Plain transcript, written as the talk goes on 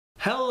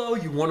Hello,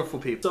 you wonderful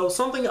people. So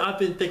something I've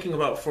been thinking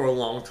about for a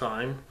long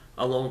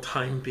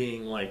time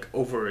being like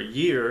over a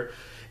year,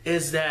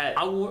 is that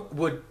I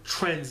would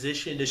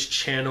transition this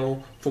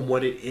channel from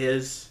what it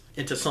is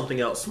into something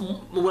else.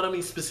 What I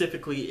mean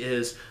specifically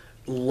is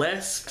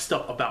less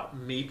stuff about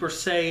me per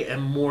se and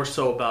more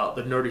so about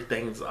the nerdy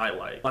things I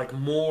like. Like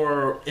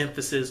more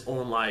emphasis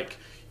on like,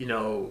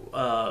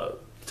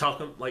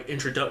 talking like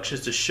introductions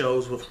to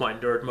shows with my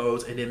nerd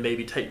modes, and then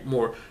maybe take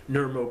more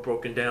nerd mode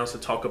broken down to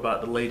talk about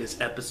the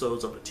latest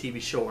episodes of a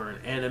TV show or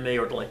an anime,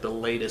 or like the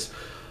latest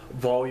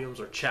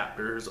volumes or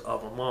chapters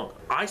of a manga.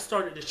 I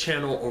started this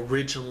channel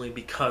originally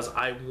because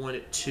I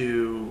wanted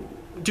to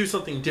do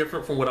something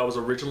different from what I was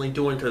originally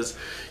doing, because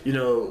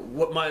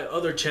what my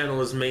other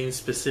channel is main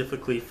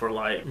specifically for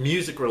like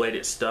music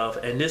related stuff,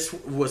 and this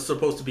was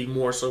supposed to be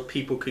more so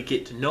people could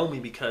get to know me,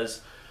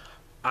 because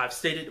I've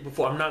stated it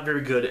before, I'm not very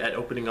good at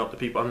opening up to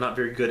people. I'm not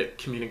very good at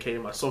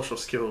communicating. My social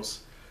skills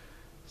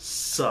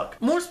suck.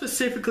 More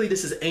specifically,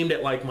 this is aimed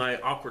at like my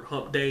awkward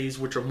hump days,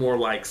 which are more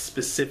like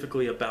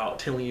specifically about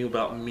telling you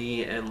about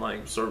me and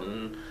like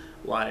certain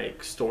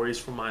like stories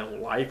from my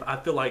life. I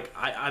feel like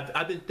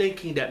I've been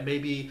thinking that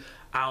maybe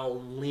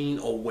I'll lean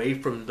away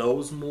from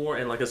those more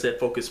and, like I said,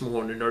 focus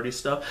more on the nerdy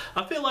stuff.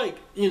 I feel like,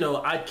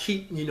 I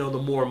keep,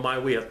 the more my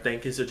way of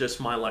thinking, so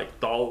just my like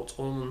thoughts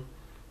on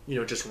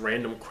just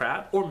random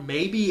crap, or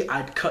maybe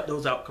I'd cut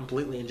those out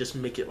completely and just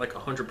make it like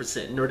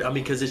 100% nerd. I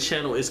mean, because this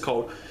channel is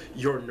called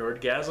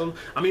YourNerdGasm.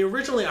 I mean,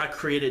 originally I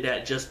created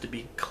that just to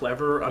be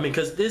clever. I mean,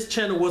 because this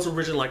channel was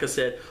originally, like I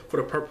said, for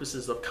the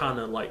purposes of kind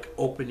of like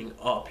opening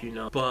up,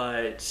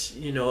 but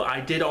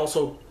I did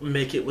also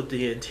make it with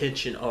the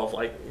intention of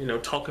like,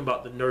 talking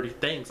about the nerdy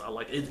things I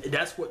like.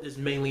 That's what this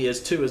mainly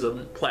is too, is a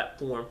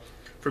platform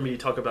for me to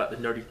talk about the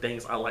nerdy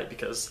things I like,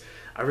 because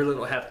I really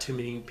don't have too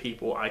many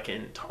people I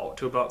can talk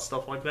to about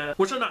stuff like that.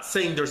 Which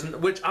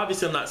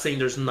obviously I'm not saying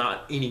there's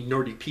not any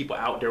nerdy people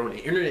out there on the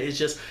internet. It's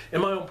just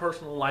in my own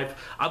personal life,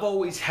 I've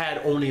always had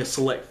only a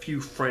select few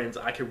friends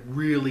I could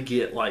really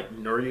get like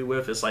nerdy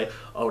with. It's like,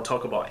 oh,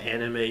 talk about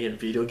anime and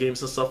video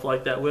games and stuff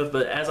like that with.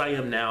 But as I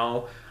am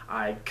now,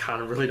 I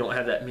kind of really don't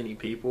have that many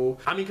people.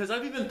 I mean, because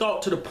I've even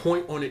thought to the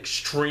point on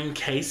extreme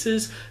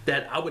cases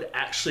that I would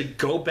actually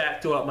go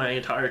back throughout my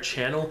entire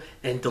channel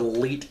and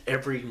delete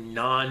every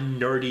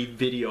non-nerdy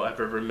video I've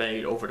ever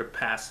made over the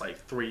past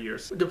like 3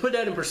 years. To put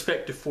that in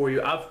perspective for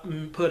you, I've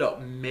put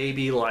up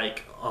maybe like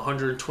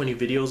 120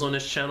 videos on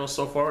this channel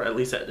so far, at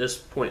least at this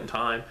point in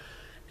time,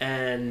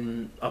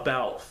 and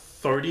about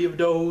 30 of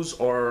those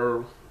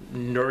are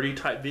nerdy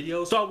type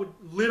videos. So I would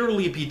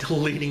literally be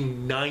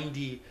deleting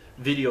 90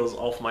 videos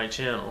off my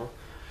channel.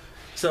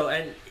 So,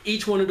 and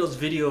each one of those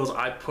videos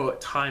I put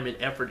time and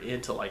effort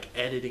into, like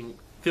editing,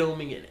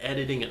 filming and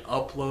editing and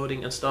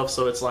uploading and stuff.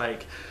 So it's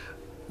like,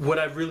 would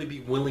I really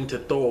be willing to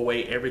throw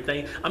away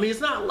everything? I mean,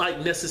 it's not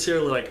like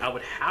necessarily like I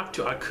would have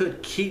to. I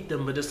could keep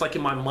them, but it's like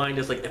in my mind,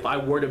 it's like if I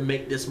were to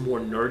make this more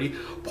nerdy,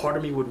 part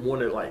of me would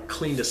want to like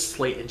clean the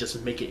slate and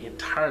just make it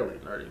entirely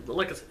nerdy. But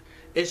like I said,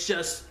 it's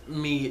just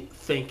me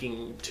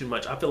thinking too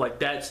much. I feel like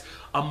that's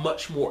a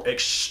much more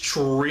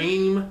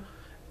extreme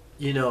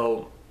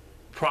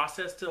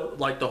process to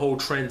like the whole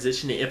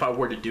transitioning if I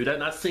were to do that.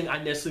 Not saying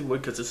I necessarily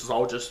would, because this is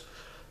all just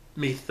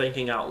me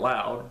thinking out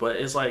loud, but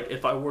it's like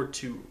if I were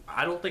to,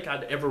 I don't think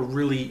I'd ever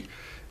really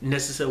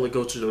necessarily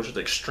go to those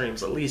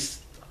extremes. At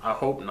least I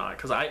hope not,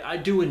 because I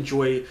do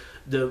enjoy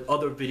the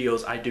other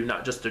videos I do,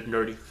 not just the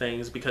nerdy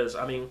things, because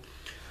I mean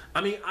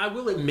I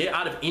will admit,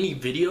 out of any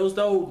videos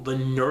though, the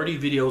nerdy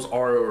videos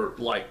are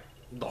like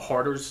the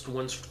hardest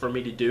ones for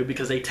me to do,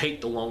 because they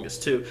take the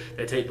longest too.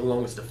 They take the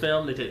longest to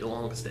film, they take the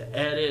longest to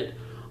edit.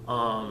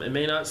 It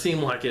may not seem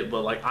like it,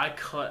 but like I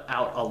cut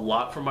out a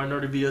lot from my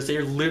nerdy videos.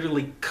 They're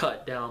literally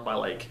cut down by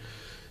like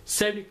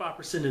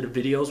 75% of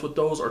the videos with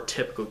those are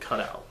typically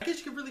cut out. I guess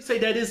you could really say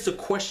that is the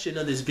question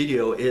of this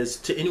video, is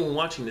to anyone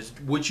watching this,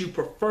 would you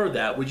prefer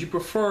that? Would you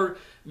prefer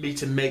me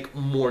to make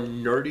more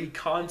nerdy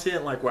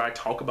content, like where I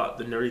talk about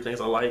the nerdy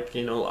things I like,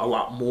 a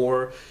lot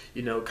more,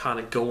 kind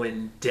of go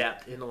in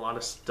depth in a lot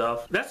of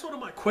stuff? That's sort of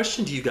my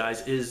question to you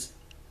guys is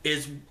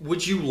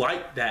would you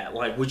like that?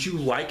 Like, would you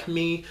like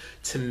me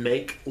to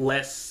make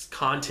less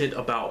content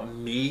about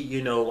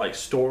me, like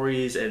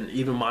stories and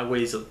even my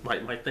ways of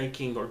like my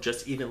thinking, or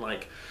just even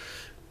like,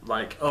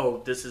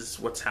 oh, this is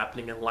what's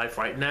happening in life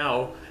right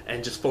now,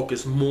 and just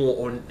focus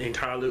more on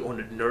entirely on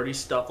the nerdy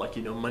stuff, like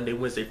Monday,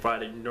 Wednesday,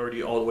 Friday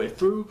nerdy all the way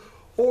through?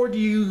 Or do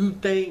you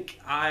think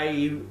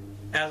as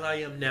I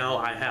am now,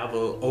 I have a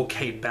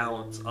okay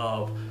balance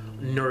of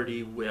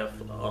nerdy with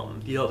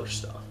the other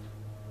stuff?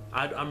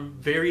 I'm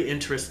very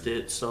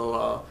interested,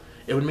 so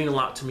it would mean a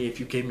lot to me if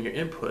you gave me your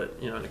input,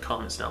 in the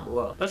comments down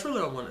below. That's really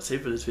all I want to say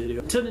for this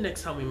video. Until the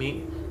next time we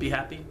meet, be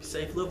happy, be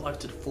safe, live life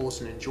to the fullest,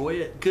 and enjoy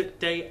it. Good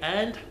day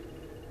and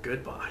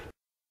goodbye.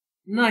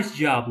 Nice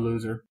job,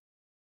 loser.